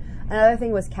then another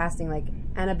thing was casting.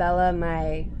 Annabella,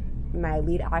 my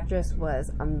lead actress,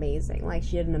 was amazing.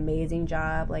 She did an amazing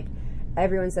job.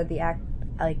 Everyone said the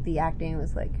acting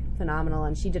was phenomenal,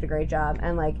 and she did a great job.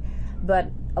 And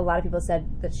but a lot of people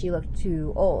said that she looked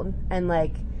too old, and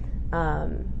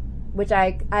which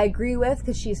I agree with,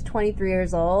 because she's 23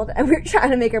 years old, and we were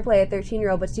trying to make her play a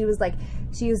 13-year-old, but she was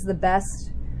the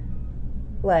best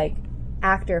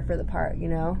actor for the part,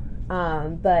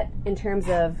 but in terms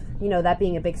of that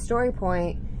being a big story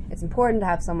point, it's important to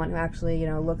have someone who actually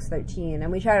looks 13,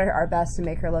 and we tried our best to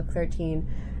make her look 13,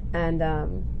 and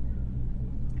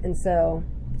so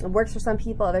it works for some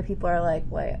people. Other people are like,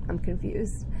 wait, I'm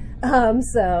confused.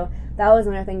 So that was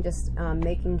another thing, just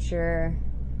making sure,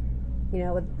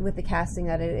 with the casting,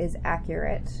 that it is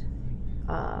accurate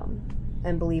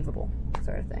and believable,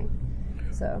 sort of thing.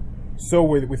 So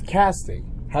with casting,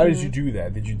 how did you do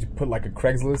that? Did you put a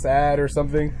Craigslist ad or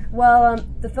something? Well,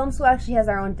 the film school actually has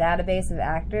our own database of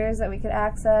actors that we could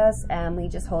access, and we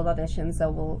just hold auditions.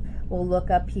 So we'll look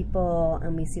up people,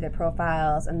 and we see their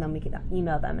profiles, and then we can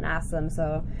email them and ask them.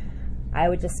 So I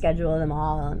would just schedule them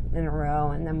all in a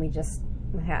row, and then we just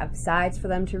have sides for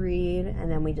them to read, and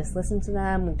then we just listen to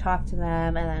them, we talk to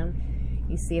them, and then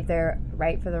you see if they're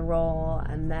right for the role,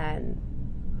 and then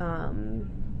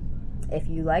if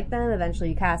you like them, eventually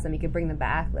you cast them, you could bring them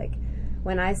back. Like,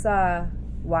 when I saw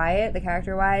Wyatt, the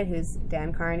character Wyatt, who's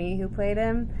Dan Carney, who played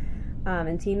him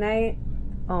in Teen Night,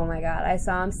 oh my god, I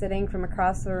saw him sitting from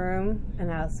across the room,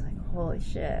 and I was like, holy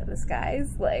shit, this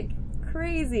guy's, like,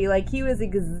 crazy. Like, he was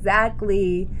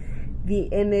exactly the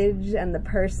image and the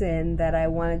person that I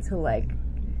wanted to, like,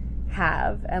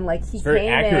 have. And, like, he very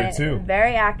came accurate, in too.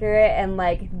 very accurate, and,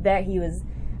 like, that he was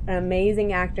an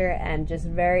amazing actor, and just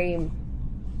very,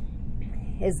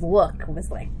 his look was,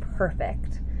 like,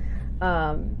 perfect.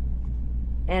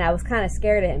 And I was kind of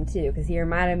scared of him, too, because he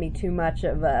reminded me too much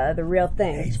of the real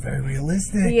thing. Yeah, he's very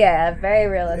realistic. Yeah, very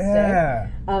realistic. Yeah.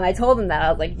 I told him that.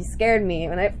 I was like, you scared me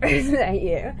when I first met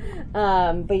you.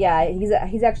 But yeah,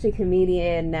 he's actually a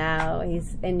comedian now.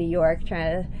 He's in New York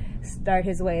trying to start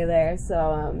his way there.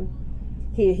 So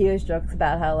he always jokes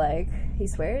about how, like, he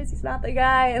swears he's not the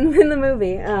guy in the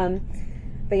movie.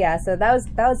 But yeah, so that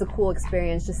was a cool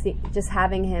experience, just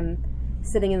having him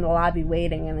sitting in the lobby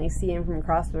waiting, and I see him from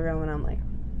across the room, and I'm like,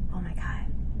 oh my god,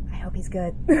 I hope he's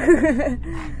good.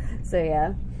 So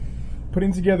yeah,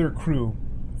 putting together a crew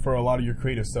for a lot of your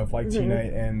creative stuff, like Teen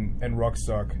Night and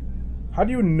Rucksuck, how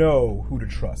do you know who to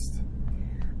trust?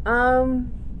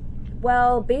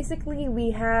 Well, basically we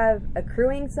have a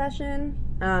crewing session,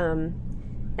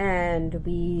 and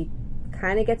we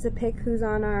kind of get to pick who's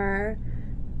on our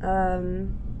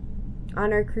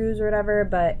crews or whatever,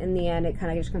 but in the end it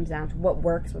kind of just comes down to what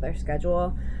works with our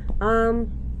schedule.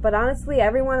 But honestly,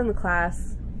 everyone in the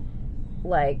class,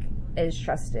 like, is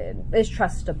trustworthy,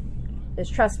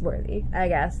 I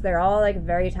guess. They're all, like,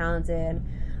 very talented.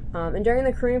 And during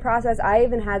the crewing process, I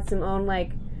even had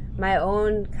my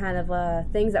own kind of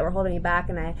things that were holding me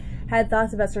back, and I had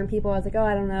thoughts about certain people. I was like, oh,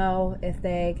 I don't know if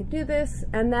they could do this.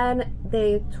 And then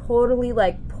they totally,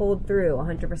 like, pulled through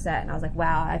 100%. And I was like,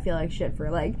 wow, I feel like shit for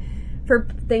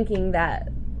thinking that,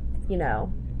 you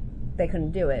know, they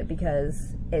couldn't do it,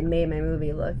 because it made my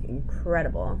movie look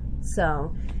incredible.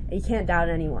 So you can't doubt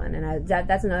anyone, and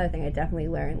that's another thing I definitely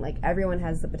learned. Like, everyone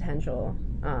has the potential,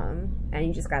 and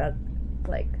you just gotta,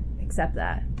 like, accept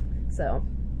that. So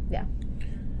yeah.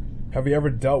 Have you ever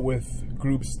dealt with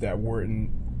groups that weren't,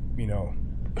 you know,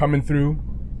 coming through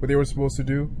what they were supposed to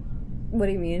do? What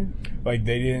do you mean? Like,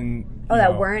 they didn't...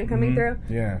 that weren't coming through?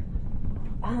 Yeah.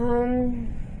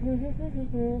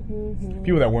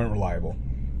 People that weren't reliable.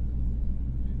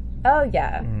 Oh,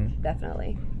 yeah,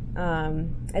 definitely.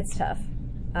 It's tough.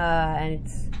 And it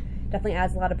definitely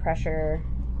adds a lot of pressure,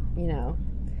 you know.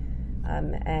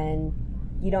 And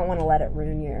you don't want to let it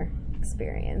ruin your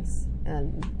experience.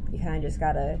 And you kind of just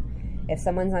gotta... If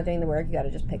someone's not doing the work, you gotta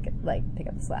just pick up the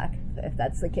slack, if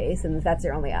that's the case, and if that's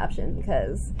your only option,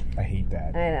 because... I hate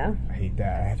that. I know. I hate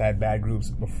that. I've had bad groups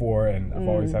before, and I've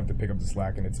always had to pick up the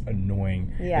slack, and it's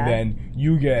annoying. Yeah. And then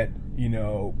you get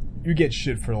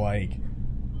shit for, like,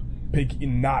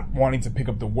 not wanting to pick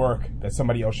up the work that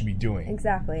somebody else should be doing.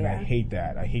 Exactly, and yeah. I hate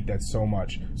that. I hate that so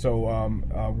much. So,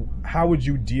 how would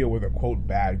you deal with a, quote,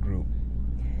 bad group?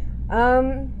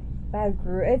 Bad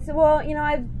group.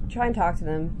 I try and talk to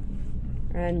them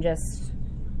and just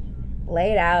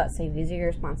lay it out, say, these are your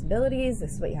responsibilities,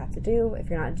 this is what you have to do. If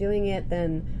you're not doing it,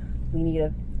 then we need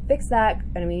to fix that,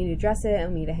 and we need to address it,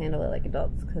 and we need to handle it like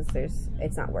adults, because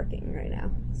it's not working right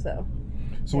now. So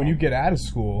when you get out of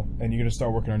school and you're going to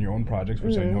start working on your own projects,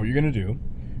 which I know you're going to do,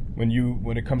 when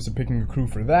it comes to picking a crew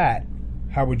for that,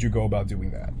 how would you go about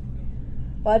doing that?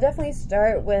 Well, I definitely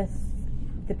start with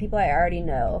the people I already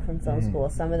know from film school,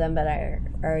 some of them that I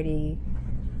already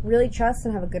really trust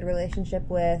and have a good relationship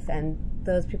with, and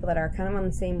those people that are kind of on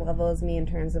the same level as me in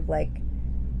terms of, like,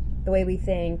 the way we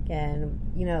think, and,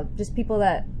 you know, just people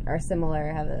that are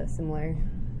similar, have a similar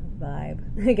vibe,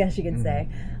 I guess you could say.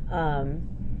 And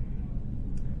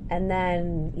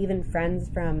then even friends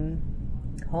from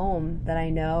home that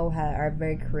I know are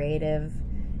very creative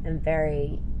and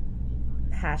very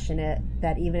passionate,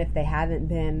 that even if they haven't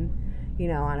been, you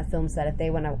know, on a film set, if they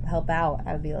want to help out,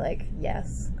 I would be like,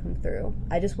 yes, come through.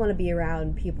 I just want to be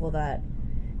around people that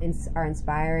are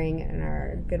inspiring and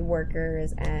are good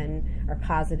workers and are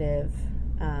positive,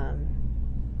 and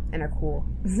are cool.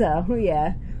 So,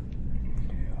 yeah.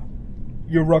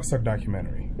 Your Rucksuck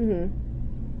documentary.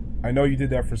 I know you did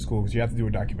that for school because you have to do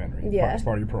a documentary as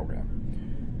part of your program.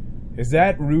 Is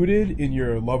that rooted in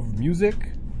your love of music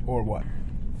or what?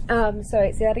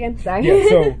 Sorry, say that again? Sorry. Yeah,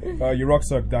 so your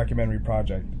Rucksuck documentary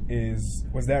project,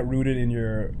 was that rooted in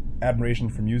your admiration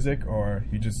for music, or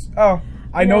you just,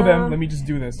 I know them, let me just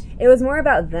do this? It was more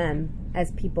about them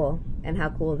as people. and how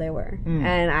cool they were.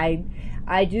 And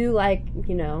I do like,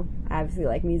 you know, obviously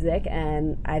like music,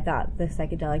 and I thought the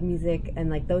psychedelic music and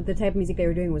like the type of music they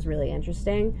were doing was really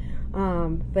interesting.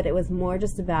 But it was more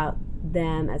just about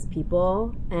them as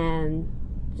people and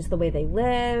just the way they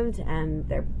lived and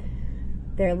their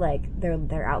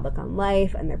outlook on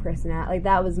life and their personality. Like,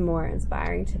 that was more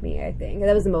inspiring to me, I think.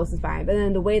 That was the most inspiring. But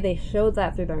then the way they showed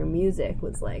that through their music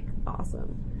was like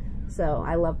awesome. So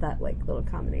I love that like little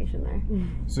combination there.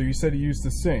 So you said you used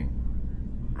to sing.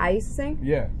 I used to sing?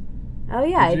 Yeah. Oh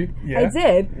yeah, I did. Yeah.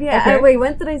 Okay. Wait,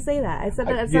 when did I say that? I said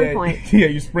that at some point. Yeah,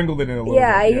 you sprinkled it in a little bit.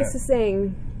 Yeah, I used to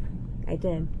sing. I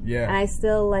did. Yeah. And I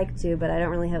still like to, but I don't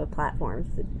really have a platform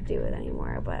to do it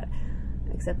anymore, but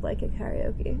except like at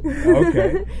karaoke.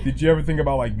 Okay. Did you ever think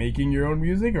about like making your own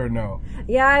music or no?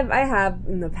 Yeah, I have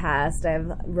in the past. I've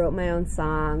wrote my own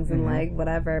songs and like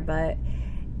whatever, but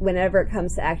whenever it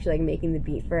comes to actually like making the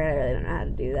beat for it, I really don't know how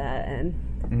to do that, and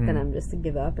then I'm just to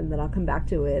give up, and then I'll come back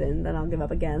to it, and then I'll give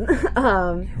up again.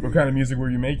 What kind of music were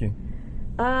you making?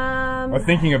 Or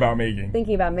thinking about making?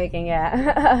 Thinking about making,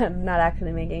 yeah. Not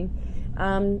actually making.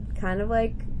 Kind of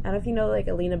like, I don't know if you know like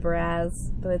Alina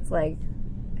Baraz, but it's like,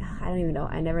 I don't even know,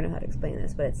 I never know how to explain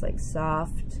this, but it's like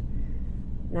soft,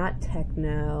 not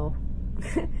techno.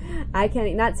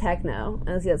 Not techno.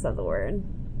 Let's see, that's not the word.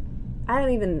 I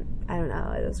don't know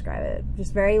how to describe it.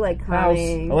 Just very like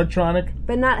calming. House, electronic.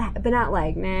 But not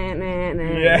like nah nah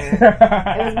nah.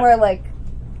 Yeah. It was more like,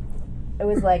 it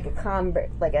was like a calm,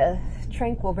 like a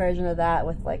tranquil version of that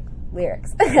with like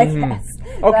lyrics, I guess.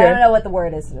 Okay. But I don't know what the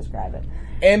word is to describe it.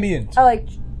 Ambient. Oh, like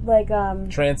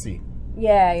Trancy.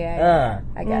 Yeah.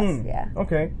 I guess, yeah.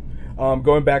 Okay.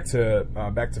 Going back to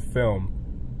film.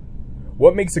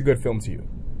 What makes a good film to you?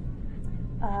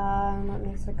 What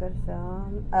makes a good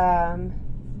film?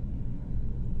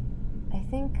 I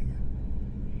think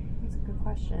that's a good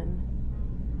question.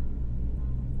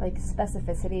 Like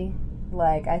specificity.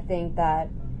 Like, I think that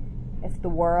if the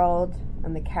world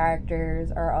and the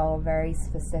characters are all very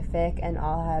specific and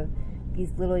all have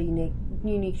these little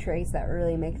unique traits that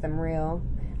really make them real.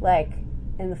 Like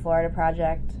in the Florida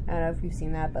Project, I don't know if you've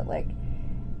seen that, but like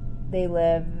they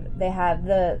have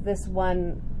this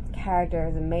one character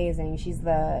is amazing. She's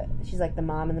like the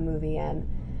mom in the movie, and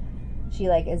she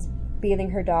like is bathing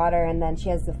her daughter, and then she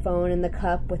has the phone in the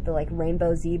cup with the like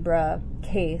rainbow zebra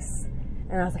case.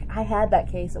 And I was like, I had that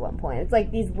case at one point. It's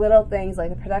like these little things,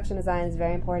 like the production design is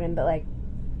very important, but like,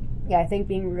 yeah, I think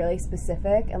being really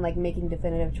specific and like making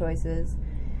definitive choices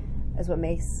is what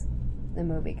makes the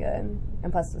movie good,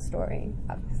 and plus the story,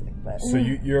 obviously. But so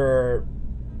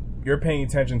you're paying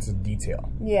attention to detail.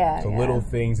 Yeah. To little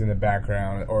things in the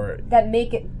background, or that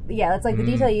make it. Yeah, that's like the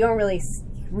detail you don't really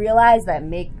realize that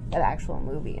make an actual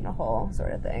movie in a whole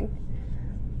sort of thing.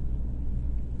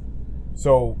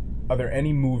 So, are there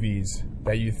any movies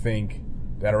that you think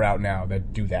that are out now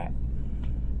that do that?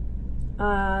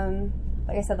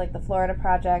 Like I said, like the Florida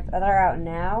Project, that are out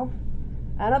now.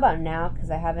 I don't know about now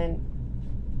because I haven't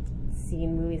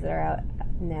seen movies that are out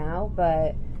now,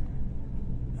 but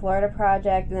Florida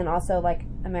Project, and then also like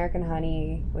American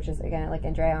Honey, which is again like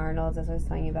Andrea Arnold's, as I was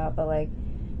telling you about, but like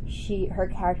her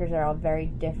characters are all very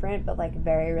different, but like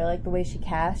very real. Like the way she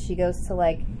casts, she goes to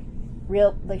like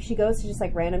she goes to just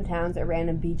like random towns or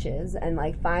random beaches and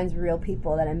like finds real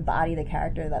people that embody the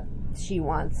character that she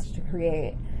wants to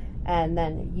create, and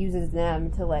then uses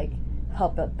them to like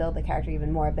help build the character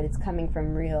even more, but it's coming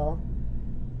from real,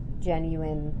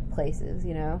 genuine places,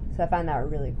 you know? So I find that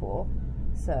really cool.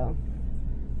 So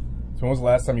when was the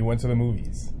last time you went to the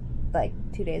movies? Like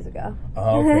 2 days ago.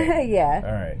 Oh, okay. Yeah.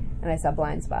 All right. And I saw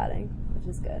Blind Spotting, which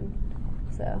is good.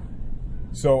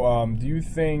 So do you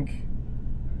think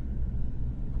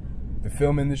the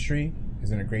film industry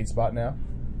is in a great spot now?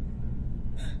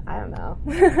 I don't know.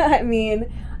 I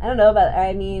mean, I don't know about.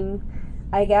 I mean,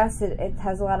 I guess it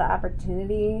has a lot of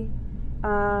opportunity.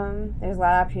 There's a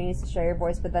lot of opportunities to share your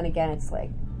voice, but then again, it's like,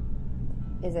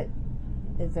 is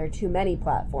there too many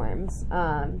platforms?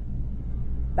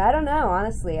 But I don't know,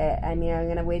 honestly. I mean, I'm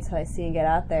gonna wait till I see and get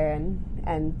out there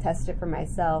and test it for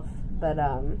myself. But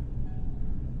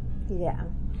yeah.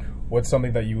 What's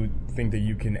something that you would think that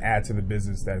you can add to the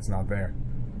business that is not there?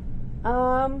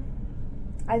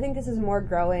 I think this is more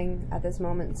growing at this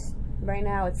moment. Right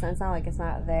now, it's not like it's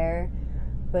not there,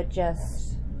 but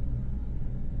just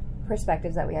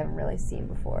perspectives that we haven't really seen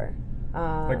before.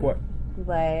 Like what?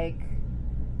 Like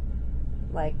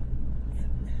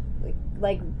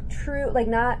true, like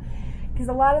not, because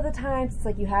a lot of the times it's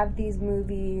like you have these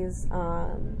movies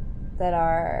that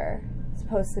are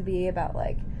supposed to be about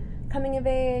like coming of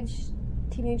age,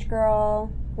 teenage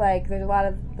girl, like, there's a lot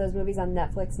of those movies on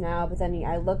Netflix now, but then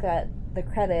I look at the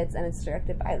credits and it's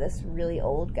directed by this really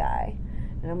old guy.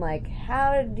 And I'm like,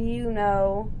 how do you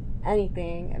know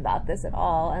anything about this at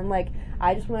all? And, like,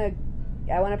 I want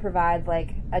to provide,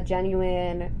 like, a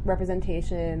genuine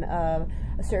representation of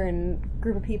a certain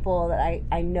group of people that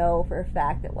I know for a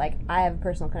fact that, like, I have a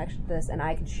personal connection to this, and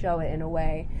I can show it in a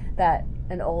way that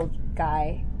an old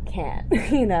guy can't,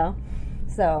 you know?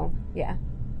 So, yeah.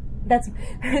 That's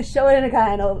show it in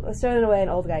a way an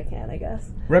old guy can, I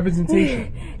guess.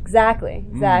 Representation. Exactly.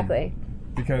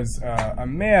 Because a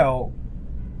male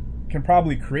can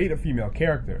probably create a female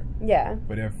character. Yeah.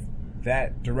 But if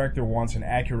that director wants an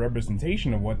accurate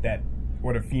representation of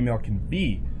what a female can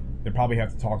be, they probably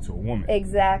have to talk to a woman.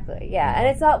 Exactly. Yeah. And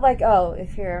it's not like, oh,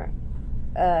 if you're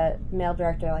a male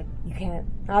director, like, you can't.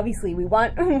 Obviously, we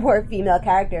want more female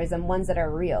characters and ones that are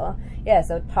real. Yeah,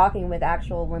 so talking with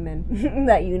actual women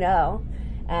that you know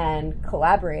and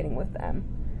collaborating with them.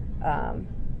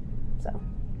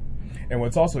 And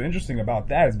what's also interesting about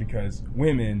that is because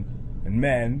women and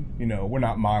men, you know, we're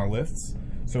not monoliths.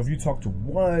 So if you talk to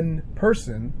one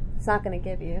person, it's not going to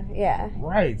give you, yeah.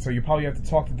 Right. So you probably have to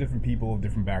talk to different people of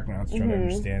different backgrounds to try to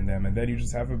understand them, and then you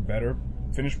just have a better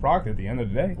finished product at the end of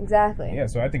the day. Exactly. Yeah,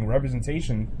 so I think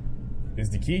representation is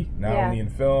the key, not only in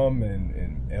film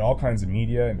and all kinds of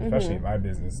media, and especially in my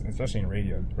business, and especially in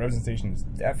radio. Representation is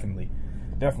definitely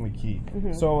key.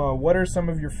 So what are some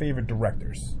of your favorite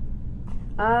directors?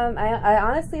 I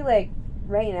honestly, like,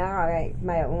 right now,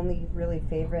 my only really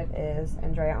favorite is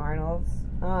Andrea Arnold's,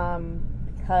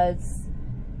 because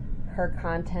her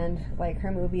content, like,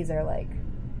 her movies are, like,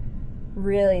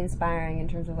 really inspiring in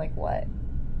terms of, like, what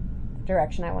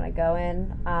direction I want to go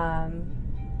in.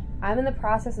 I'm in the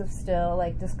process of still,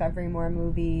 like, discovering more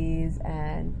movies,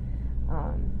 and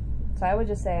so I would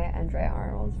just say Andrea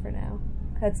Arnold's for now.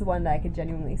 That's the one that I could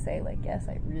genuinely say, like, yes,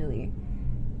 I really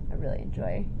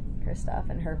enjoy her stuff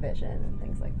and her vision and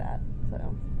things like that.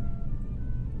 So,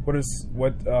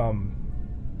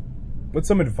 what's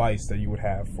some advice that you would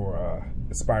have for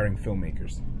aspiring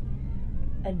filmmakers?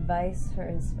 Advice for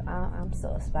I'm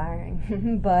still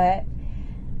aspiring, but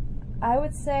I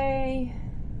would say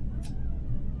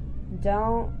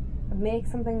don't make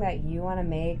something that you want to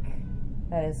make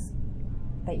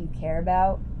that you care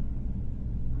about,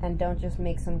 and don't just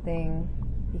make something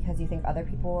because you think other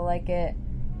people will like it.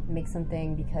 Make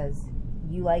something because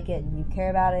you like it and you care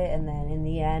about it, and then in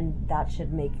the end that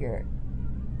should make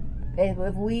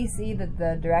if we see that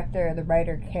the director or the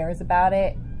writer cares about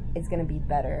it, it's going to be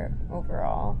better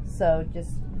overall. So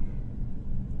just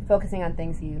focusing on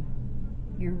things you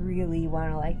really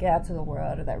want to, like, get out to the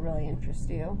world or that really interest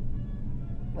you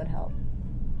would help.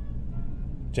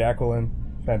 Jacqueline,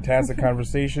 fantastic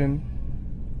conversation.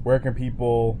 Where can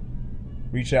people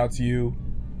reach out to you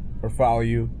or follow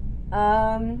you?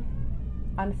 On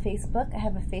Facebook, I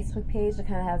have a Facebook page that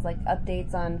kind of has, like,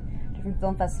 updates on different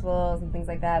film festivals and things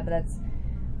like that, but that's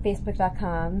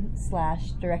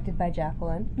facebook.com/directed by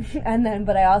Jacqueline.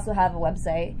 But I also have a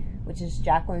website, which is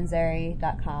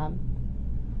JacquelineXerri.com.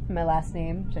 My last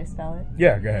name, should I spell it?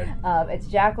 Yeah, go ahead. It's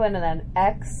Jacqueline and then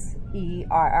XERRI.com.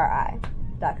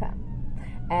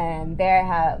 And there I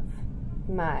have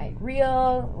my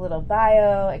real little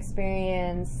bio,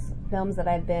 experience, films that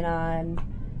I've been on,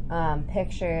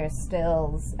 pictures,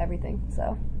 stills, everything.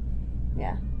 So,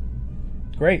 yeah.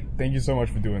 Great. Thank you so much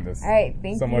for doing this. All right.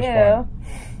 Thank you. So much fun.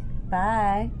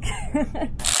 Bye.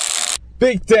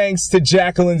 Big thanks to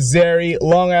Jacqueline Xerri,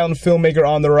 Long Island filmmaker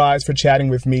on the rise, for chatting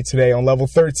with me today on level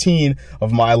 13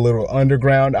 of My Little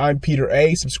Underground. I'm Peter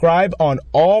A. Subscribe on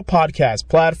all podcast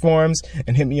platforms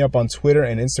and hit me up on Twitter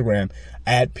and Instagram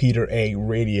at Peter A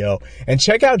Radio. And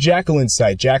check out Jacqueline's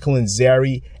site, Jacqueline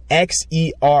Xerri,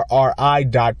 XERRI.com,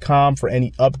 for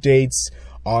any updates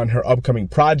on her upcoming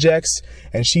projects.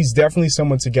 And she's definitely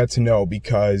someone to get to know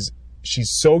because she's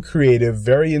so creative,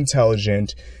 very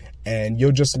intelligent, and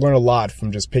you'll just learn a lot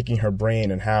from just picking her brain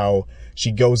and how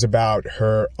she goes about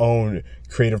her own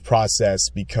creative process,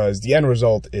 because the end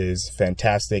result is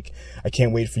fantastic. I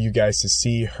can't wait for you guys to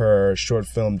see her short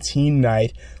film Teen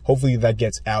Night. Hopefully that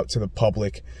gets out to the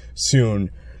public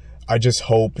soon. I just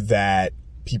hope that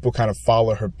people kind of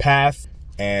follow her path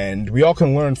and we all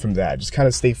can learn from that. Just kind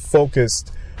of stay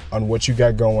focused on what you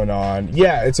got going on.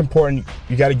 Yeah, it's important.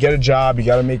 You got to get a job, you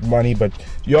got to make money, but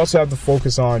you also have to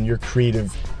focus on your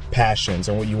creative passions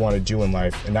and what you want to do in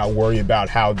life and not worry about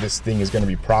how this thing is going to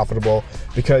be profitable,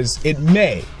 because it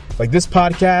may. Like this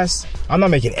podcast, I'm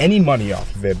not making any money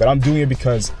off of it, but I'm doing it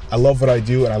because I love what I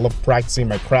do and I love practicing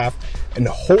my craft, and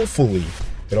hopefully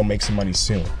it'll make some money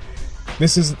soon.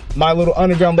 This is My Little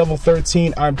Underground level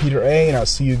 13. I'm Peter A, and I'll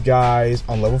see you guys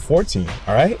on level 14.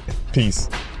 All right? Peace.